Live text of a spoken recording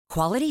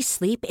Quality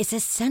sleep is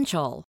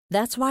essential.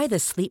 That's why the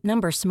Sleep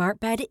Number Smart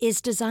Bed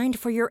is designed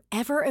for your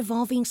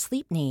ever-evolving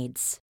sleep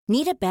needs.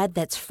 Need a bed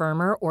that's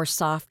firmer or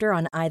softer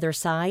on either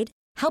side?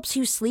 Helps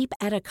you sleep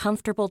at a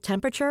comfortable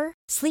temperature?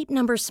 Sleep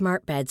Number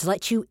Smart Beds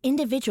let you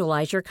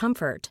individualize your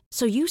comfort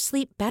so you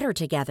sleep better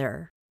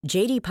together.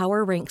 J.D.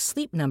 Power ranks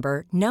Sleep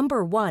Number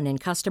number 1 in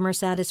customer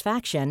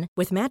satisfaction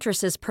with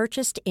mattresses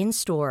purchased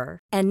in-store.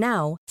 And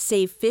now,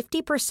 save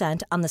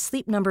 50% on the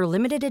Sleep Number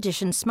Limited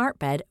Edition Smart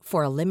Bed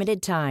for a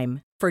limited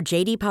time. For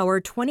J.D. Power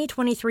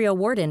 2023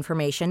 award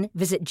information,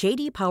 visit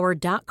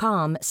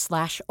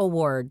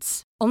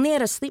jdpower.com/awards. Only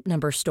at a Sleep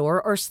Number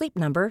store or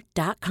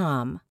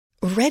sleepnumber.com.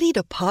 Ready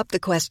to pop the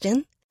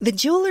question? The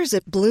jewelers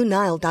at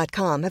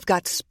BlueNile.com have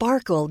got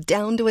sparkle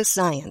down to a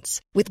science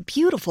with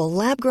beautiful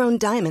lab-grown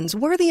diamonds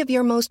worthy of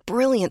your most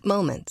brilliant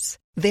moments.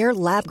 Their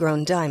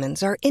lab-grown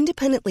diamonds are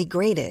independently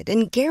graded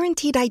and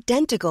guaranteed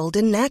identical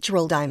to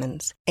natural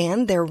diamonds,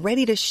 and they're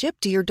ready to ship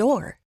to your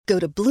door. Go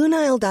to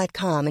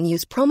BlueNile.com and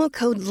use promo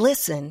code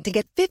LISTEN to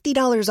get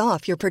 $50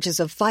 off your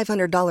purchase of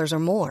 $500 or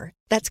more.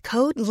 That's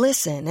code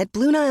LISTEN at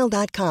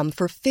BlueNile.com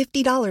for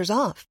 $50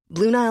 off.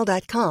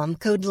 BlueNile.com,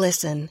 code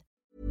LISTEN.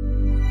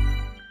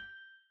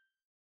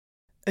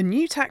 A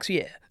new tax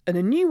year and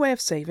a new way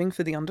of saving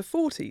for the under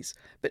 40s.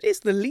 But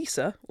is the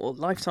LISA, or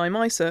Lifetime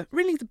ISA,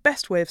 really the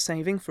best way of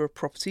saving for a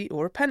property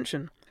or a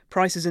pension?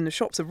 Prices in the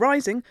shops are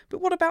rising,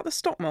 but what about the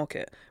stock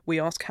market? We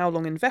ask how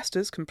long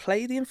investors can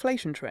play the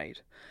inflation trade.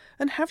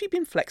 And have you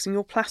been flexing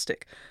your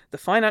plastic? The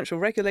financial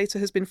regulator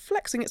has been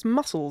flexing its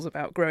muscles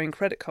about growing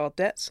credit card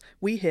debts.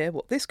 We hear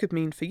what this could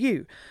mean for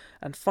you.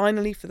 And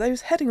finally, for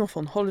those heading off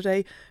on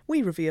holiday,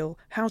 we reveal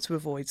how to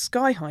avoid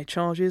sky-high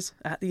charges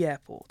at the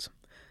airport.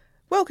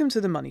 Welcome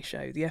to The Money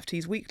Show, the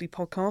FT's weekly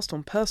podcast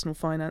on personal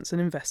finance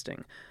and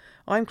investing.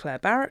 I'm Claire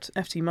Barrett,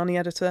 FT Money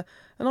Editor,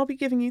 and I'll be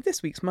giving you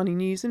this week's money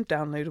news in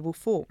downloadable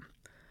form.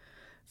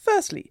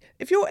 Firstly,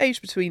 if you're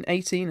aged between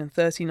 18 and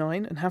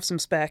 39 and have some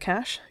spare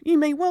cash, you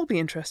may well be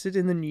interested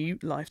in the new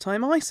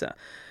Lifetime ISA.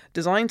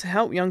 Designed to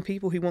help young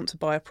people who want to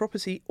buy a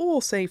property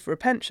or save for a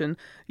pension,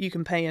 you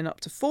can pay in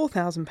up to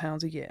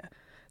 £4,000 a year.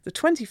 The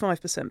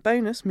 25%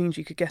 bonus means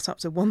you could get up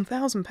to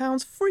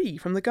 £1,000 free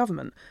from the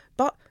government,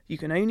 but you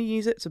can only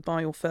use it to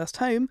buy your first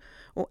home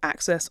or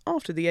access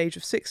after the age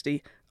of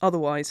 60,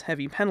 otherwise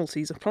heavy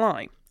penalties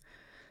apply.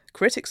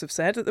 Critics have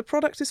said that the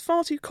product is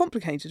far too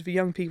complicated for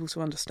young people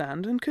to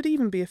understand and could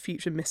even be a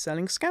future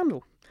mis-selling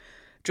scandal.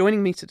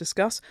 Joining me to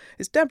discuss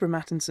is Deborah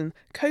Mattinson,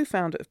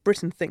 co-founder of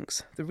Britain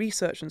Thinks, the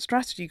research and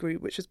strategy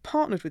group which has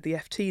partnered with the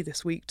FT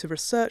this week to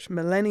research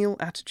millennial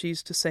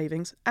attitudes to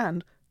savings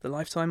and the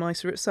Lifetime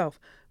ISA itself.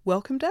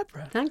 Welcome,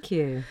 Deborah. Thank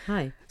you.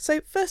 Hi.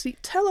 So, firstly,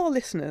 tell our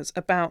listeners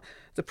about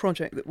the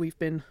project that we've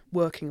been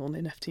working on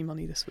in FT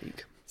Money this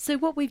week. So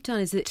what we've done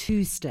is a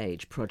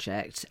two-stage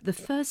project. The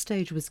first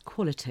stage was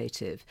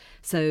qualitative.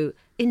 So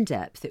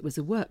in-depth, it was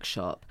a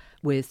workshop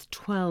with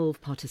 12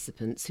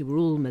 participants who were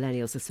all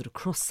millennials, a sort of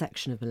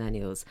cross-section of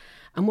millennials.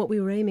 And what we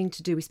were aiming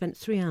to do, we spent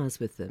 3 hours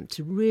with them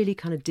to really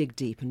kind of dig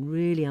deep and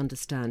really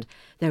understand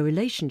their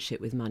relationship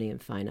with money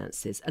and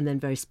finances, and then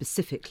very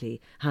specifically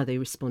how they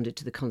responded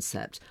to the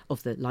concept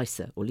of the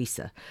LISA or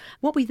LISA.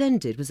 What we then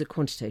did was a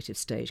quantitative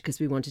stage because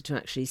we wanted to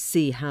actually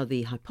see how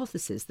the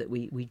hypotheses that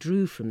we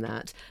drew from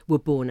that were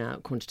borne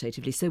out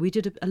quantitatively. So we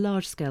did a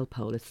large-scale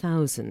poll,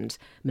 1,000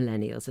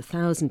 millennials,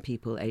 1,000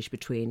 people aged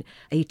between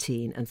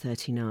 18 and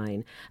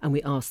 39, and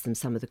we asked them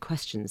some of the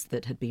questions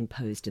that had been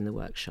posed in the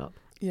workshop.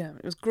 Yeah,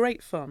 it was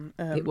great fun.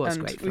 It was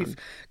great fun. We've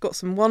got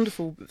some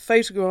wonderful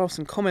photographs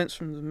and comments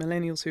from the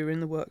millennials who were in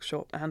the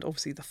workshop, and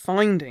obviously the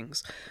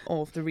findings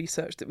of the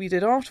research that we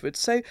did afterwards.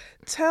 So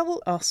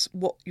tell us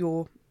what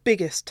your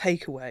biggest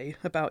takeaway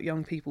about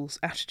young people's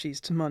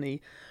attitudes to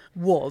money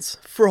was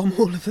from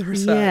all of the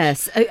research.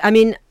 Yes, I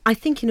mean, I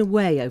think in a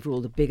way, overall,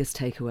 the biggest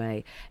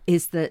takeaway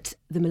is that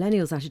the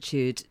millennials'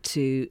 attitude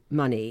to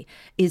money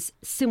is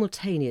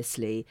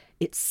simultaneously,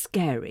 it's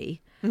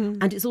scary,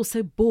 and it's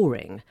also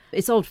boring.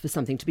 It's odd for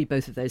something to be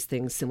both of those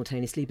things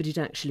simultaneously, but it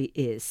actually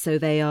is. So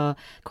they are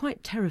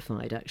quite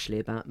terrified, actually,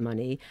 about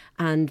money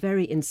and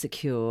very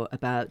insecure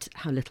about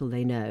how little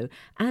they know.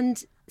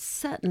 And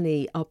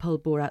certainly our poll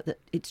bore out that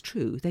it's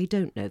true, they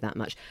don't know that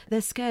much. They're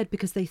scared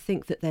because they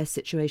think that their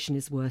situation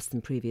is worse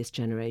than previous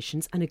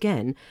generations. And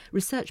again,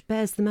 research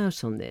bears them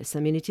out on this. I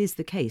mean, it is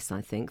the case,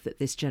 I think, that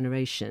this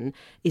generation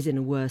is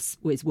worse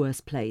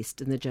placed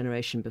than the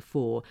generation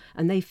before.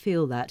 And they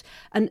feel that.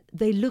 And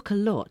they look a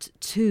lot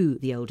to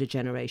the older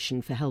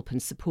generation for help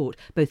and support,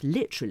 both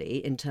literally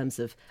in terms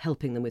of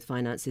helping them with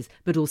finances,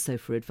 but also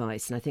for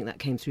advice. And I think that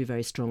came through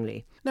very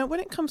strongly. Now,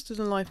 when it comes to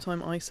the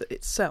Lifetime ISA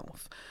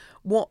itself,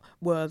 what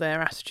were their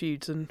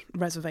attitudes and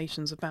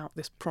reservations about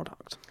this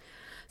product?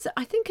 So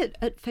I think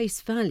at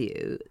face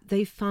value,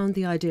 they found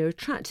the idea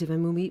attractive.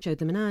 And when we showed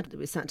them an ad,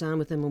 we sat down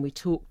with them and we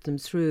talked them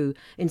through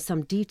in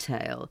some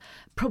detail.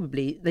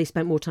 Probably they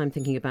spent more time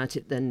thinking about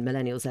it than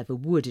millennials ever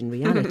would in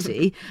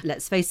reality,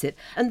 let's face it.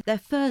 And their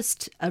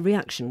first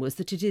reaction was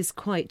that it is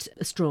quite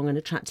a strong and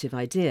attractive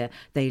idea.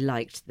 They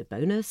liked the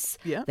bonus.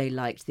 Yeah. They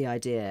liked the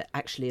idea,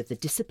 actually, of the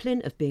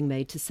discipline of being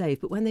made to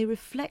save. But when they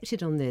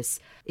reflected on this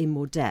in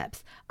more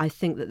depth, I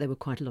think that there were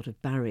quite a lot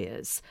of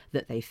barriers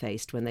that they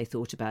faced when they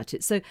thought about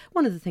it. So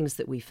one of the things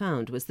that we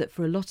found was that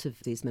for a lot of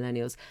these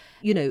millennials,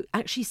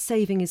 actually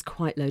saving is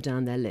quite low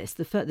down their list.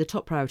 The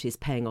top priority is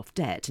paying off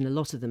debt, and a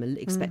lot of them are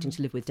expecting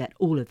to live with debt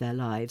all of their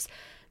lives.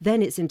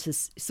 Then it's into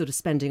sort of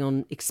spending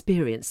on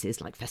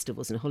experiences like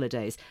festivals and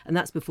holidays. And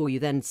that's before you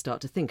then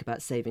start to think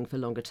about saving for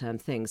longer term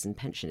things. And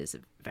pension is a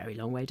very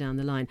long way down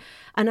the line.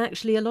 And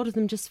actually, a lot of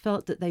them just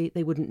felt that they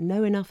wouldn't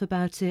know enough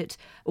about it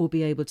or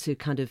be able to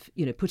kind of,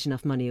 put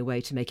enough money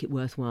away to make it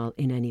worthwhile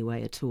in any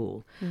way at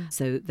all.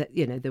 So that,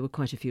 there were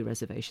quite a few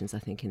reservations, I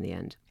think, in the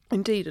end.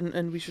 Indeed,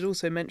 and we should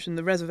also mention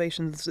the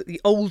reservations that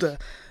the older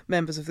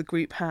members of the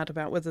group had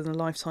about whether the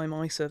lifetime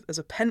ISA as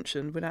a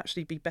pension would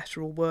actually be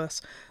better or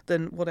worse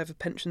than whatever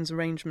pensions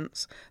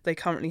arrangements they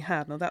currently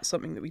had. Now, that's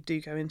something that we do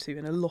go into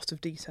in a lot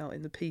of detail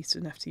in the piece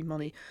in FT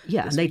Money.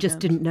 Yeah, and they just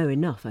didn't know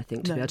enough, I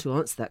think, to be able to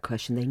answer that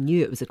question. They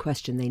knew it was a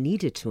question they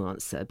needed to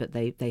answer, but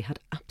they had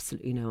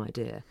absolutely no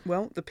idea.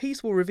 Well, the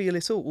piece will reveal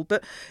it all.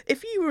 But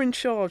if you were in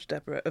charge,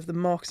 Deborah, of the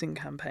marketing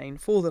campaign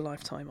for the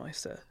lifetime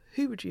ISA,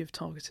 who would you have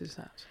targeted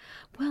at?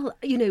 Well,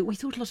 we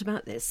thought a lot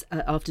about this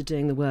after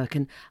doing the work,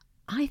 and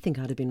I think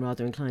I'd have been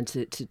rather inclined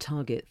to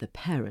target the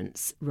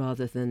parents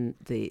rather than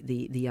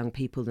the young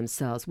people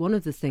themselves. One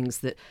of the things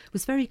that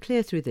was very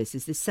clear through this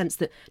is this sense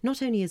that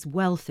not only is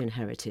wealth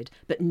inherited,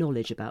 but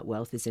knowledge about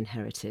wealth is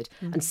inherited.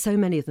 And so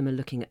many of them are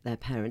looking at their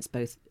parents,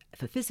 both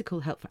for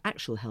physical help, for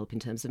actual help in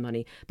terms of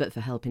money, but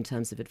for help in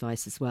terms of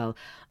advice as well.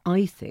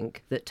 I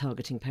think that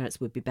targeting parents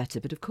would be better.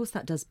 But of course,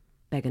 that does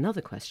beg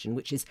another question,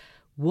 which is,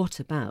 what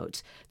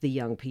about the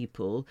young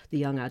people, the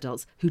young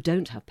adults who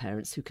don't have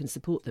parents who can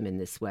support them in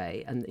this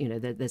way? And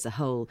there's a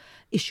whole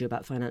issue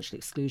about financial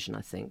exclusion.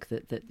 I think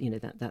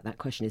that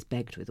question is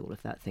begged with all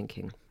of that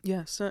thinking.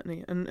 Yeah,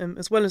 certainly. And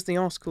as well as the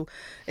article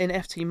in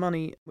FT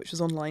Money, which is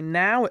online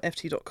now at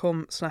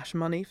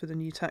ft.com/money for the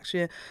new tax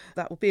year,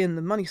 that will be in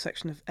the money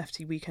section of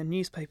FT Weekend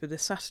newspaper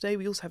this Saturday.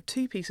 We also have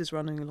two pieces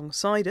running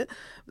alongside it.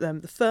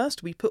 The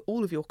first, we put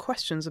all of your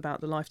questions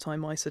about the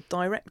lifetime ISA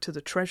direct to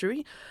the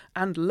Treasury,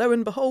 and lo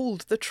and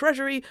behold, the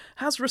Treasury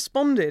has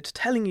responded,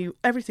 telling you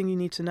everything you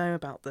need to know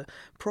about the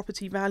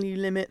property value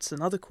limits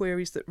and other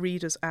queries that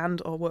readers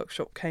and our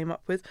workshop came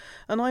up with.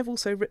 And I've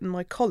also written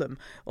my column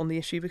on the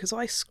issue because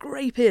I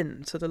scrape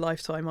into the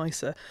lifetime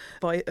ISA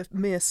by a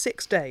mere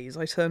 6 days.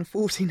 I turn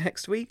 40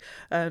 next week,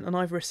 and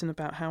I've written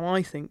about how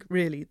I think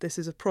really this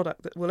is a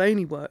product that will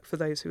only work for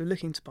those who are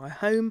looking to buy a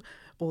home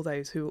or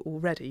those who are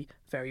already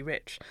very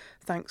rich.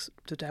 Thanks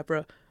to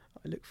Deborah.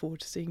 I look forward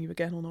to seeing you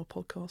again on our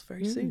podcast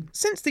very soon.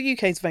 Since the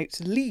UK's vote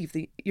to leave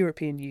the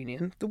European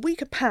Union, the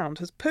weaker pound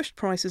has pushed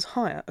prices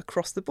higher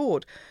across the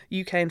board.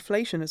 UK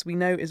inflation, as we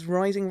know, is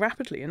rising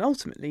rapidly, and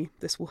ultimately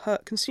this will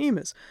hurt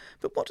consumers.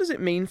 But what does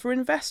it mean for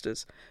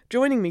investors?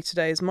 Joining me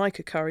today is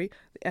Micah Curry,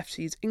 the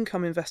FT's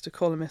income investor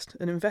columnist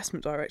and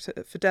investment director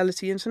at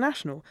Fidelity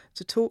International,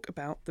 to talk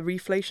about the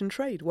reflation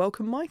trade.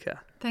 Welcome,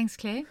 Micah. Thanks,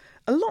 Claire.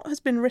 A lot has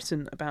been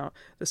written about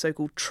the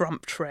so-called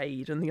Trump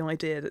trade and the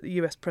idea that the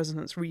US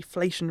president's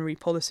reflationary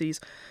policies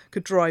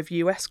could drive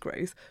US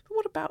growth. But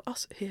what about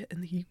us here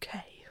in the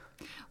UK?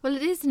 Well,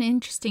 it is an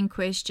interesting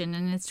question,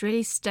 and it's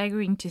really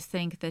staggering to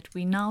think that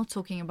we're now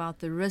talking about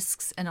the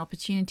risks and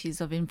opportunities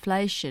of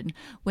inflation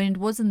when it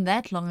wasn't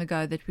that long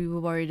ago that we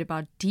were worried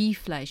about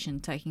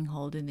deflation taking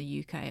hold in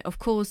the UK. Of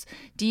course,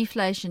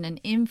 deflation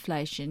and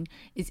inflation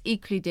is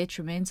equally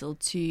detrimental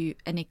to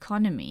an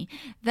economy.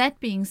 That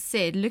being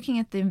said, looking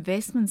at the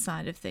investment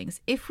side of things,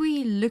 if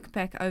we look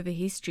back over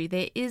history,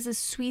 there is a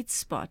sweet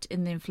spot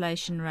in the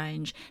inflation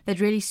range that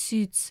really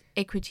suits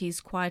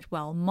equities quite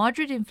well.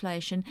 Moderate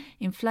inflation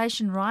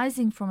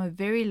rising from a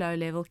very low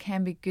level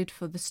can be good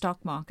for the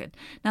stock market.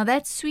 Now,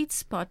 that sweet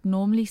spot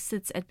normally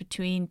sits at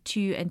between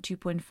 2 and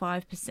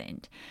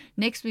 2.5%.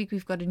 Next week,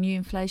 we've got a new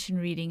inflation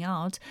reading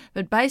out,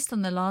 but based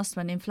on the last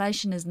one,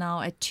 inflation is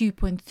now at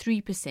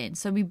 2.3%.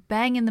 So we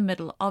bang in the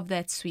middle of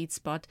that sweet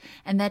spot,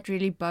 and that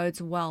really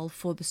bodes well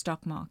for the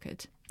stock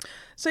market.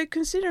 So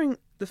considering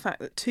the fact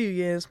that 2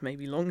 years,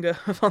 maybe longer,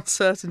 of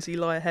uncertainty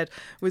lie ahead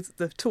with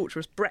the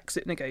torturous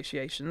Brexit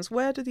negotiations,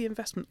 where do the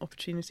investment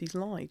opportunities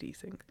lie, do you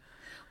think?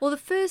 Well, the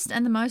first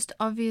and the most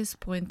obvious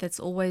point that's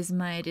always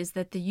made is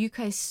that the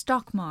UK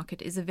stock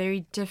market is a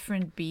very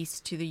different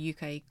beast to the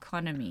UK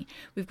economy.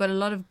 We've got a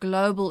lot of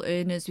global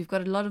earners, we've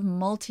got a lot of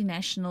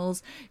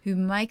multinationals who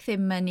make their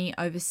money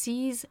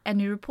overseas and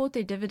who report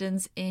their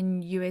dividends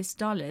in US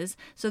dollars.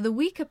 So the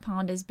weaker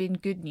pound has been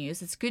good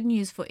news. It's good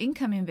news for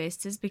income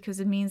investors because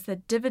it means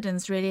that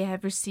dividends really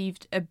have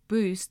received a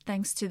boost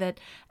thanks to that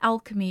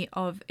alchemy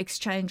of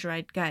exchange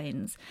rate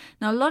gains.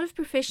 Now, a lot of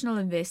professional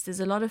investors,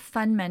 a lot of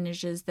fund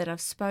managers that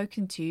I've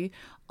spoken to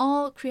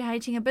are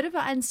creating a bit of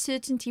an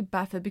uncertainty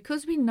buffer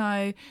because we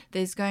know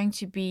there's going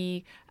to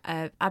be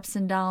ups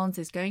and downs,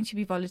 there's going to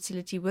be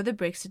volatility with the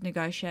Brexit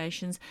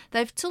negotiations.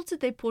 They've tilted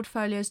their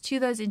portfolios to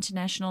those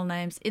international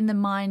names in the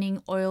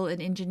mining, oil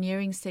and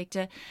engineering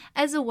sector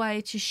as a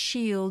way to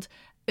shield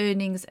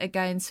earnings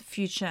against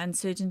future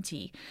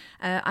uncertainty.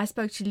 I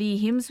spoke to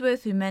Lee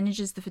Hemsworth, who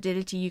manages the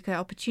Fidelity UK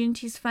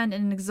Opportunities Fund,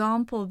 and an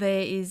example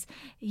there is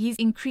he's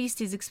increased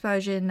his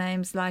exposure in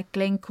names like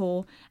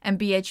Glencore and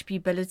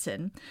BHP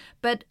Billiton.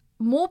 But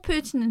more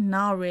pertinent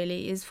now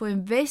really is for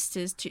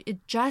investors to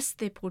adjust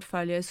their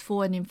portfolios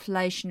for an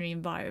inflationary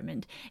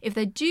environment. If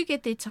they do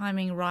get their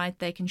timing right,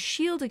 they can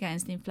shield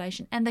against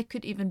inflation and they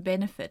could even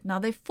benefit. Now,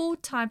 there are 4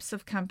 types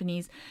of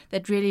companies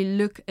that really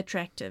look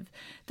attractive.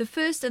 The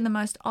first and the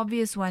most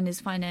obvious one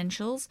is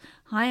financials.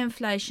 High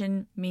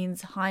inflation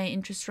means higher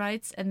interest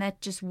rates, and that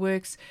just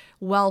works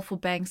well for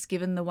banks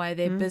given the way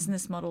their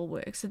business model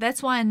works. So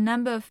that's why a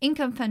number of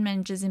income fund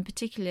managers in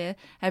particular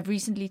have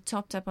recently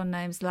topped up on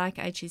names like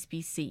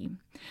HSBC.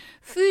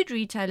 Food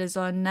retailers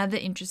are another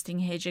interesting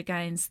hedge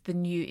against the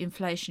new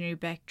inflationary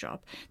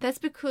backdrop. That's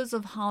because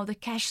of how the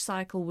cash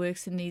cycle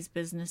works in these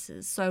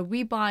businesses. So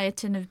we buy a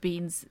tin of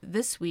beans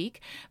this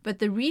week, but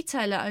the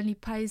retailer only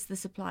pays the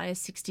supplier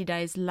 60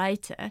 days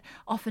later,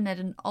 often at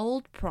an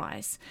old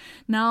price.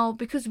 Now,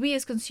 because we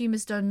as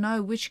consumers don't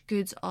know which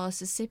goods are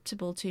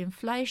susceptible to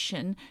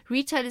inflation,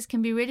 retailers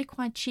can be really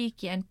quite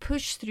cheeky and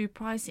push through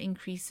price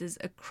increases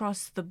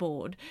across the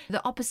board.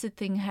 The opposite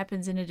thing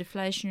happens in a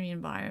deflationary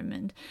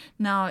environment.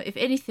 Now, if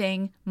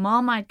anything,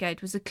 Marmite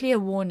Gate was a clear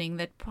warning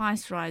that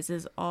price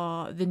rises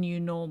are the new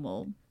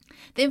normal.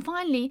 Then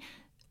finally,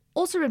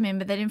 also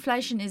remember that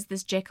inflation is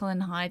this Jekyll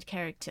and Hyde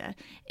character.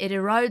 It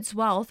erodes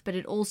wealth, but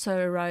it also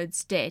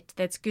erodes debt.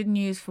 That's good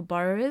news for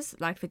borrowers,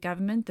 like the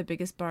government, the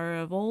biggest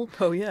borrower of all.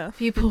 Oh, yeah.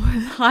 People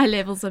with high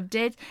levels of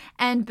debt,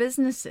 and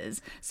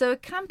businesses. So a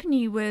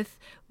company with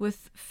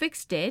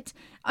fixed debt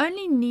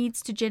only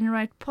needs to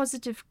generate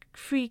positive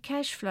free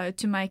cash flow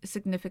to make a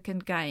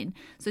significant gain.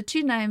 So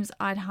 2 names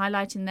I'd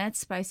highlight in that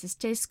space is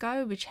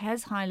Tesco, which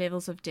has high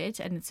levels of debt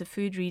and it's a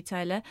food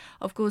retailer.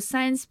 Of course,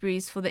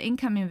 Sainsbury's for the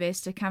income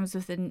investor comes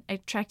with an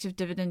attractive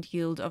dividend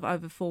yield of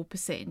over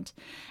 4%.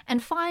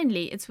 And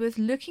finally, it's worth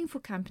looking for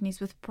companies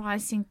with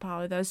pricing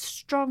power, those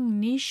strong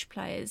niche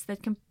players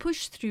that can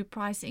push through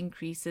price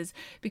increases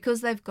because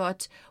they've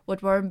got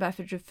what Warren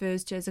Buffett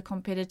refers to as a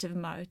competitive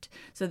moat.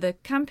 So the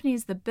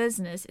company's the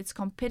business, its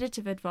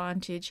competitive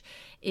advantage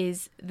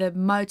is the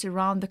moat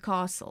around the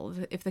castle,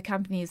 if the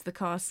company is the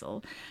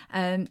castle,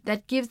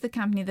 that gives the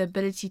company the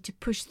ability to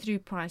push through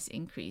price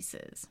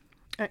increases.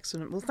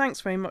 Excellent. Well,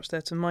 thanks very much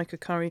there to Micah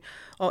Curry,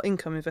 our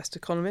income investor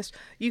columnist.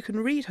 You can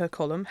read her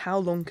column, How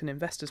Long Can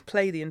Investors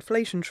Play the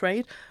Inflation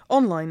Trade,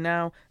 online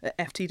now at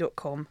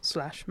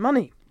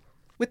ft.com/money.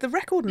 With the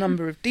record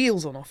number of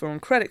deals on offer on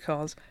credit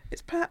cards,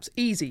 it's perhaps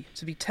easy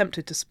to be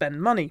tempted to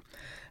spend money.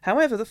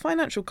 However, the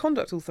Financial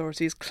Conduct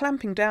Authority is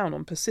clamping down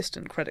on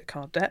persistent credit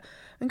card debt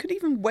and could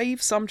even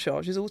waive some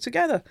charges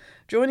altogether.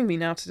 Joining me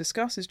now to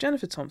discuss is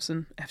Jennifer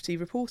Thompson, FT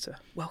reporter.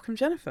 Welcome,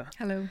 Jennifer.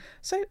 Hello.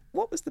 So,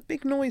 what was the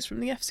big noise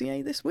from the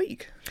FCA this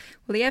week?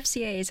 Well, the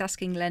FCA is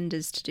asking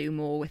lenders to do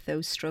more with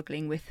those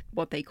struggling with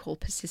what they call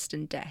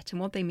persistent debt.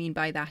 And what they mean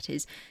by that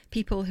is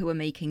people who are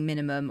making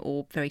minimum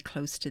or very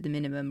close to the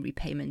minimum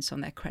repayments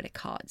on their credit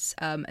cards.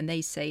 And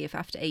they say if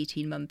after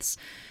 18 months,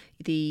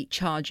 the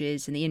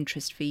charges and the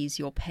interest fees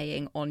you're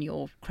paying on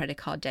your credit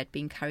card debt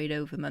being carried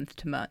over month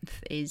to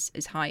month is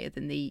higher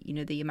than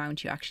the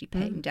amount you're actually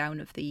paying down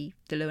of the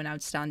loan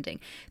outstanding,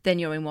 then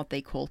you're in what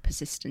they call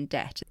persistent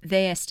debt.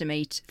 They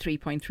estimate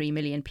 3.3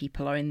 million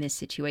people are in this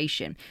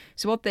situation.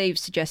 So what they've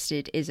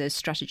suggested is a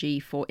strategy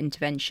for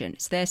intervention.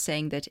 So they're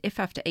saying that if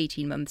after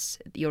 18 months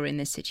you're in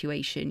this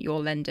situation, your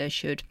lender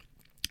should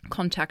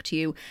contact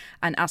you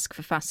and ask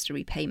for faster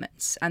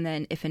repayments. And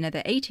then if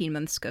another 18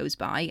 months goes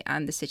by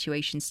and the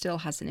situation still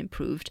hasn't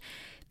improved,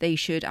 they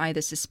should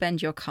either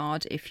suspend your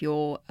card if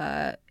you're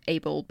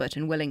able but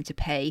unwilling to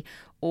pay,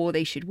 or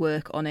they should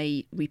work on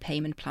a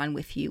repayment plan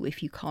with you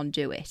if you can't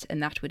do it.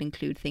 And that would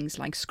include things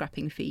like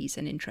scrapping fees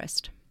and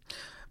interest.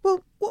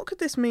 Well, what could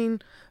this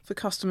mean for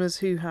customers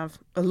who have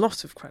a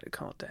lot of credit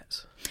card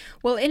debts?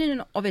 Well, in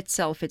and of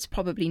itself, it's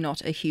probably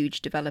not a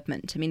huge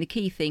development. I mean, the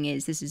key thing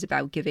is this is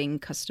about giving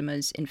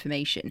customers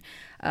information.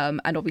 And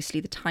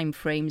obviously the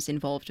timeframes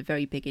involved are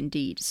very big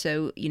indeed.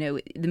 So,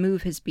 the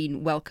move has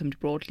been welcomed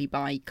broadly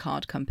by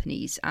card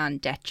companies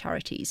and debt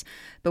charities.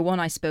 But one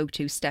I spoke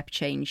to, Step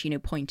Change,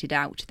 pointed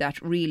out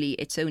that really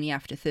it's only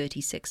after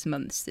 36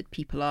 months that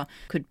people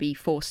could be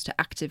forced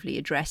to actively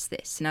address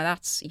this. Now,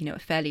 that's, a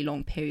fairly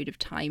long period of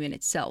time time in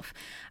itself.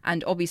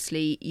 And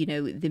obviously,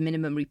 the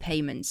minimum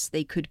repayments,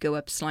 they could go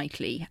up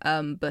slightly,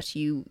 but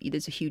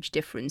there's a huge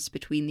difference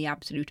between the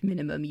absolute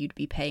minimum you'd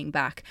be paying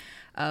back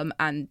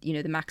and,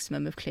 the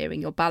maximum of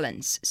clearing your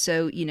balance.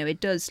 So, it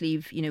does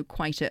leave,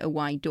 quite a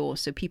wide door.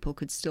 So people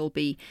could still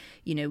be,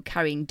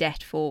 carrying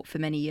debt for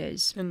many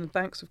years. And the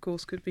banks, of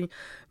course, could be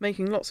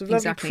making lots of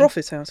lovely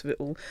profit out of it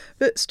all.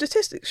 But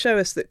statistics show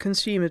us that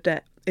consumer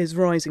debt is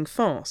rising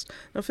fast.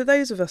 Now, for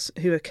those of us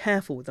who are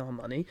careful with our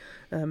money,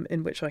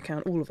 in which I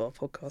count all of our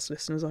podcast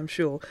listeners, I'm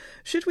sure,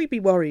 should we be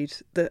worried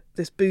that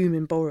this boom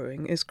in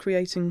borrowing is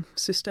creating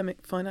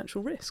systemic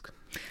financial risk?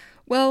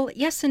 Well,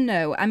 yes and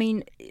no. I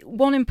mean,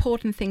 one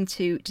important thing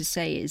to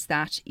say is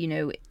that,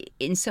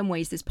 in some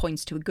ways this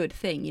points to a good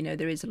thing.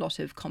 There is a lot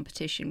of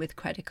competition with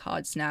credit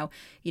cards now.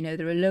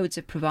 There are loads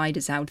of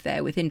providers out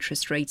there with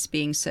interest rates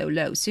being so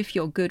low. So if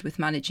you're good with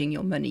managing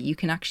your money, you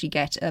can actually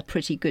get a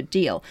pretty good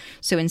deal.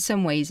 So in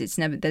some ways, there's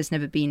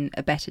never been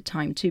a better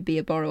time to be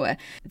a borrower.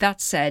 That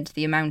said,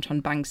 the amount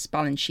on banks'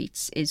 balance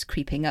sheets is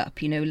creeping up.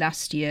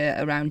 Last year,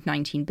 around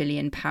 £19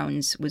 billion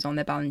was on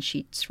their balance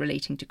sheets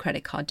relating to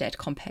credit card debt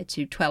compared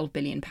to £12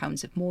 billion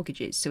of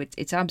mortgages. So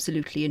it's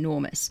absolutely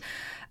enormous.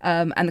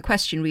 And the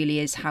question really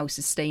is how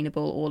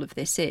sustainable all of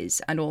this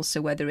is, and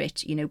also whether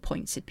it,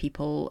 points at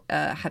people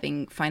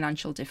having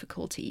financial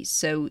difficulties.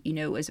 So,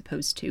 as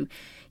opposed to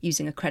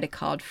using a credit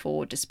card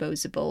for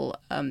disposable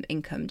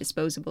income,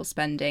 disposable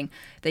spending,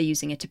 they're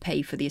using it to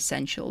pay for the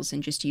essentials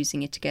and just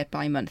using it to get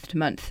by month to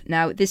month.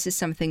 Now, this is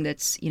something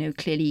that's,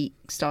 clearly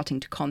starting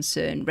to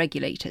concern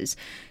regulators.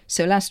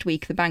 So last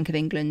week, the Bank of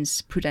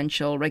England's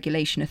Prudential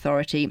Regulation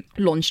Authority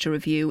launched a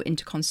review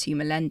into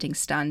consumer lending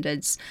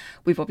standards.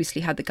 We've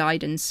obviously had the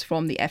guidance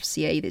from the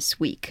FCA this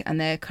week,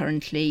 and they're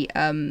currently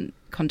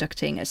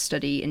conducting a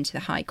study into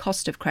the high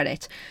cost of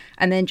credit.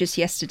 And then just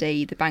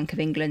yesterday, the Bank of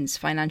England's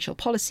Financial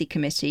Policy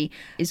Committee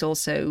is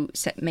also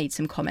made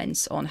some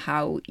comments on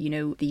how,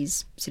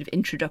 these sort of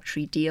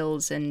introductory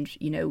deals and,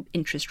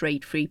 interest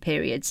rate free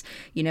periods,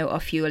 are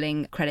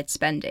fueling credit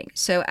spending.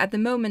 So at the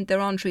moment, there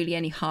aren't really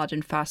any hard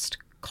and fast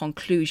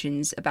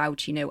conclusions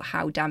about,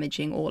 how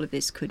damaging all of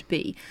this could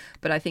be.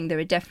 But I think there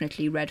are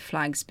definitely red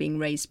flags being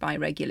raised by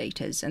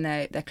regulators, and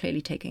they're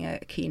clearly taking a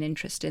keen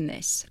interest in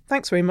this.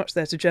 Thanks very much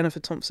there to Jennifer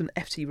Thompson,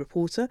 FT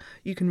reporter.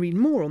 You can read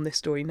more on this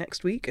story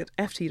next week at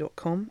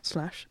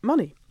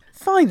ft.com/money.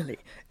 Finally,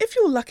 if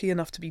you're lucky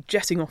enough to be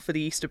jetting off for the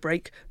Easter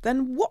break,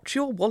 then watch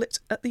your wallet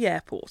at the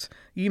airport.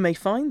 You may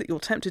find that you're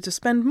tempted to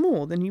spend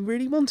more than you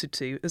really wanted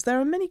to, as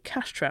there are many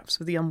cash traps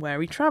for the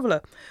unwary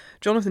traveller.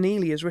 Jonathan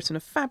Ely has written a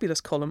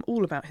fabulous column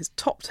all about his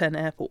top 10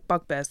 airport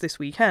bugbears this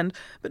weekend,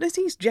 but as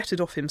he's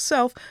jetted off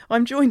himself,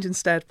 I'm joined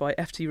instead by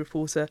FT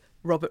reporter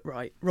Robert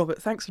Wright.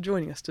 Robert, thanks for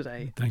joining us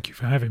today. Thank you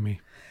for having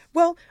me.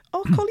 Well,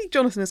 our colleague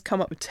Jonathan has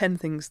come up with 10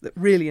 things that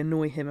really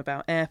annoy him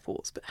about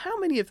airports, but how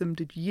many of them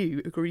did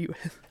you agree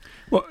with?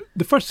 Well,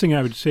 the first thing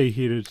I would say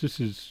here is this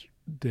is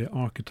the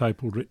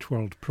archetypal rich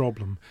world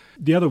problem.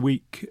 The other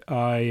week,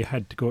 I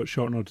had to go at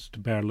short notice to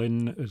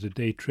Berlin as a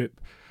day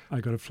trip. I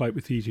got a flight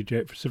with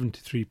EasyJet for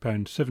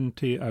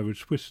 £73.70. I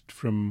was whisked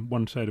from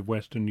one side of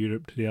Western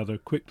Europe to the other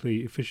quickly,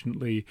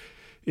 efficiently,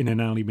 in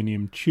an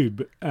aluminium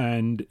tube.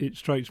 And it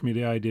strikes me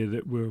the idea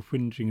that we're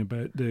whinging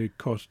about the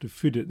cost of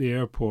food at the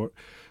airport.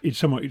 It's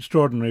somewhat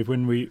extraordinary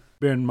when we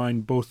bear in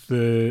mind both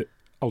the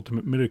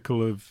ultimate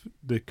miracle of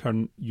the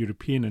current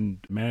European and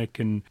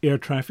American air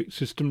traffic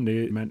system,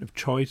 the amount of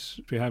choice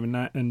we have in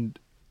that, and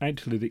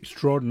actually the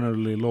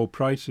extraordinarily low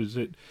prices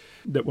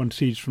that one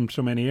sees from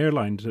so many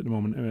airlines at the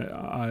moment.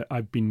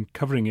 I've been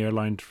covering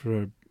airlines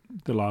for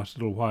the last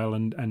little while,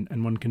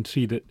 and one can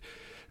see that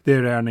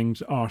their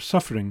earnings are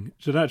suffering.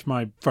 So that's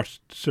my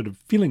first sort of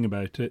feeling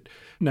about it.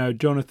 Now,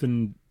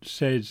 Jonathan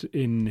says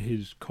in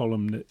his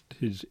column that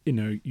his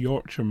inner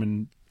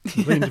Yorkshireman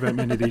complains about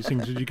many of these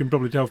things. As you can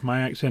probably tell from my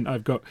accent,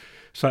 I've got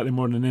slightly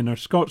more than an inner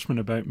Scotsman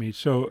about me.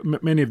 So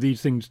many of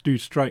these things do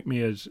strike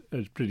me as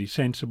pretty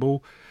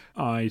sensible.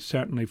 I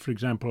certainly, for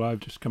example, I've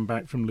just come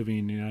back from living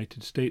in the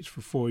United States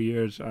for 4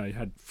 years. I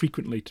had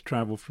frequently to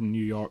travel from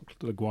New York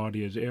to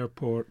LaGuardia's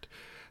airport.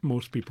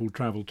 Most people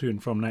travel to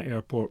and from that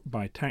airport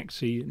by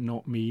taxi.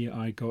 Not me.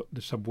 I got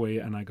the subway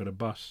and I got a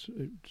bus.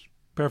 It's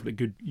perfectly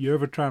good. You're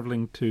ever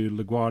travelling to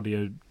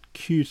LaGuardia,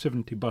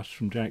 Q70 bus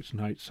from Jackson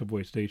Heights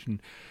subway station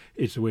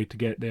is the way to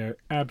get there.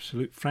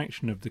 Absolute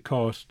fraction of the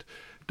cost.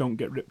 Don't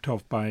get ripped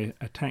off by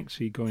a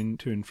taxi going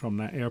to and from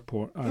that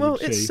airport, I would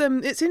say.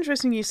 It's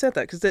interesting you said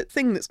that, because the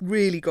thing that's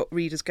really got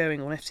readers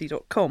going on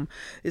ft.com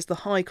is the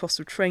high cost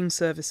of train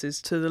services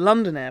to the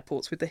London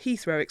airports, with the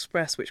Heathrow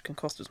Express, which can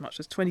cost as much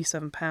as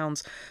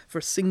 £27 for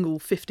a single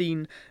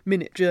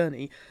 15-minute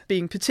journey,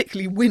 being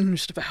particularly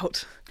whinged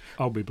about.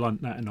 I'll be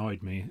blunt, that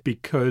annoyed me,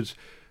 because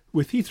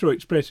With Heathrow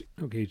Express,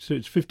 okay, so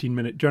it's a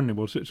 15-minute journey.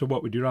 Well, so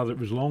what would you rather it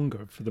was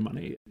longer for the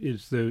money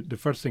is the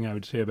first thing I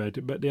would say about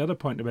it. But the other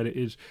point about it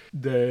is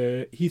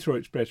the Heathrow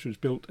Express was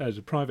built as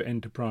a private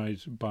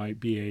enterprise by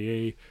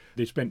BAA.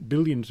 They spent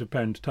billions of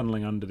pounds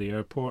tunnelling under the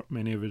airport.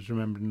 Many of us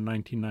remember in the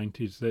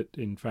 1990s that,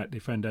 in fact, they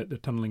found out the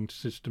tunnelling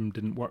system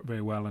didn't work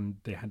very well and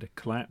they had a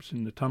collapse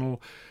in the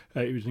tunnel.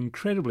 It was an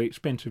incredibly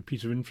expensive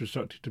piece of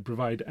infrastructure to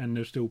provide, and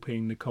they're still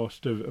paying the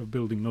cost of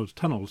building those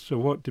tunnels. So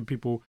what do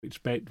people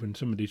expect when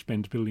somebody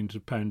spends billions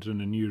of pounds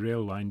on a new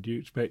rail line? Do you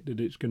expect that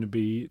it's going to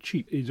be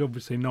cheap? It's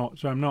obviously not.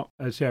 So I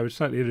was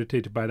slightly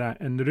irritated by that.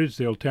 And there is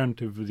the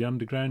alternative of the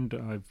underground.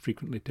 I've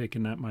frequently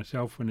taken that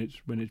myself when it's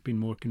been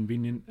more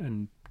convenient,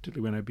 and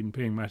particularly when I've been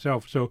paying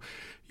myself. So,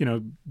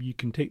 you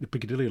can take the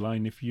Piccadilly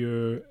line if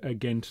you're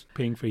against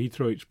paying for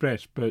Heathrow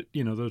Express, but,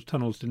 those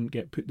tunnels didn't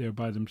get put there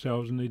by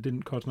themselves and they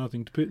didn't cost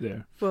nothing to put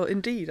there. Well,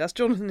 indeed, as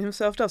Jonathan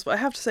himself does. But I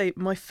have to say,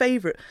 my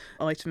favourite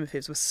item of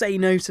his was say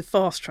no to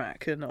fast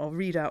track, and I'll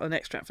read out an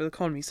extract for The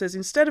Economy. It says,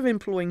 instead of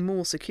employing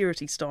more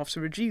security staff to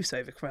reduce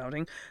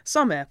overcrowding,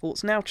 some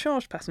airports now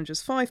charge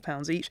passengers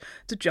 £5 each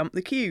to jump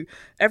the queue.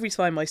 Every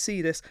time I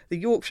see this, the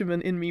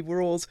Yorkshireman in me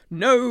roars,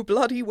 no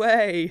bloody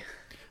way!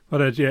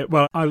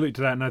 Well, I looked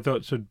at that and I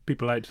thought, so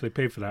people actually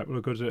pay for that? Well,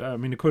 of course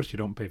you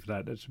don't pay for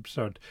that. That's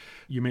absurd.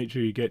 You make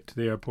sure you get to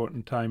the airport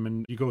in time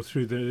and you go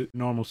through the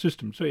normal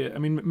system. So,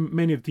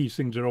 many of these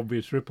things are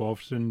obvious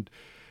rip-offs, and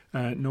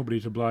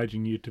nobody's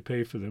obliging you to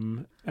pay for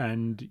them.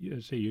 And,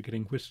 you're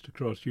getting whisked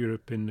across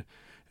Europe in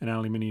an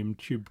aluminium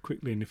tube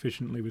quickly and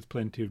efficiently with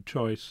plenty of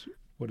choice.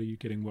 What are you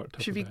getting worked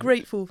up Should be about?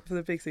 grateful for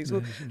the big things.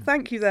 Well,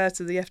 thank you there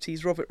to the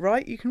FT's Robert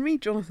Wright. You can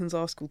read Jonathan's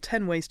article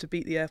 10 Ways to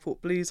Beat the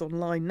Airport Blues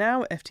online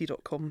now at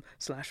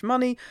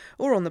ft.com/money,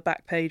 or on the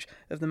back page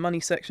of the money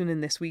section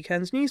in this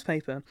weekend's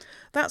newspaper.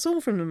 That's all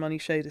from The Money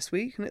Show this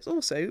week, and it's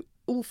also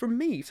all from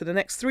me for the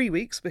next 3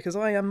 weeks, because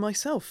I am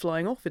myself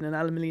flying off in an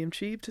aluminium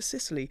tube to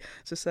Sicily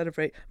to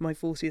celebrate my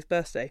 40th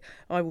birthday.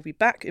 I will be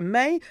back in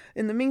May.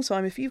 In the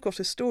meantime, if you've got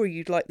a story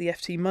you'd like the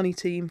FT Money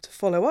team to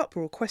follow up,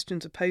 or a question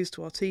to pose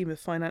to our team of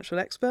financial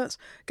experts,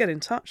 get in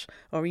touch.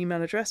 Our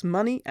email address,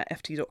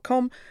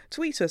 money@ft.com,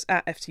 tweet us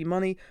at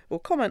ftmoney,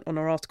 or comment on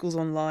our articles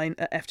online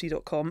at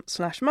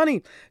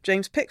ft.com/money.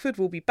 James Pickford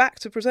will be back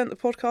to present the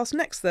podcast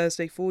next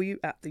Thursday for you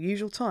at the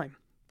usual time.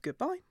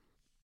 Goodbye.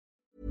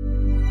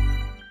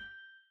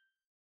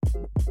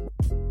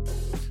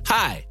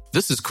 Hi,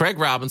 this is Craig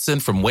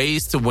Robinson from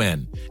Ways to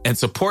Win, and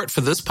support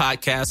for this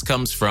podcast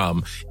comes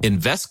from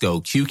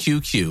Invesco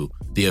QQQ,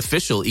 the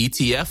official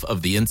ETF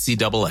of the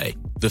NCAA.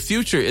 The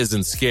future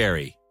isn't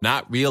scary.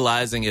 Not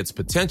realizing its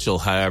potential,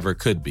 however,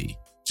 could be.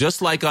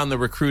 Just like on the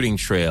recruiting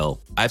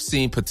trail, I've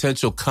seen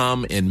potential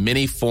come in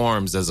many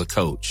forms as a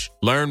coach.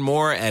 Learn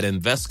more at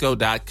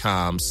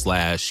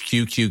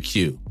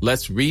Invesco.com/QQQ.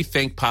 Let's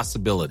rethink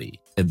possibility.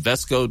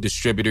 Invesco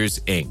Distributors,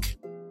 Inc.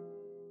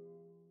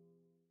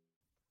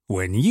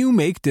 When you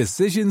make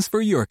decisions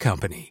for your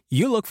company,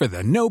 you look for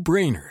the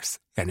no-brainers.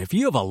 And if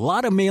you have a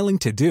lot of mailing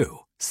to do,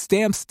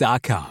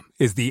 Stamps.com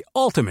is the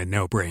ultimate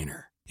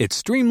no-brainer. It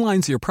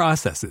streamlines your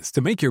processes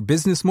to make your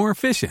business more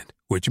efficient,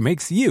 which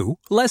makes you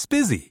less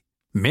busy.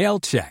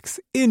 Mail checks,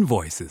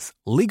 invoices,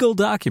 legal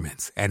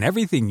documents, and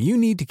everything you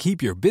need to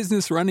keep your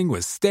business running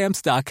with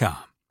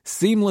Stamps.com.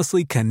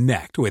 Seamlessly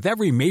connect with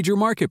every major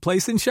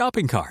marketplace and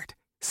shopping cart.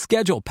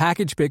 Schedule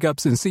package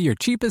pickups and see your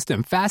cheapest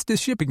and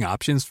fastest shipping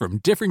options from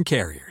different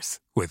carriers,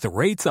 with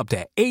rates up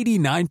to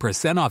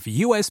 89% off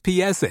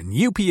USPS and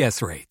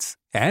UPS rates.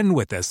 And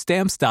with the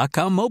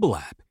Stamps.com mobile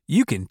app,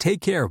 you can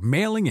take care of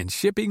mailing and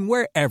shipping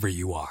wherever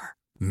you are.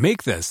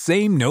 Make the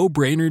same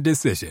no-brainer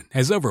decision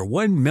as over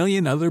 1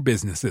 million other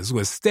businesses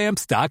with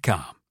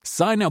Stamps.com.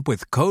 Sign up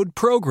with code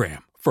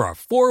PROGRAM for a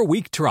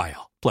 4-week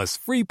trial, plus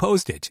free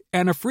postage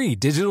and a free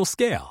digital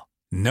scale.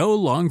 No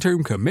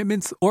long-term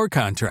commitments or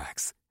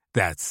contracts.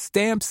 That's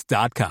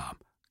Stamps.com.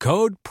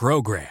 Code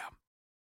PROGRAM.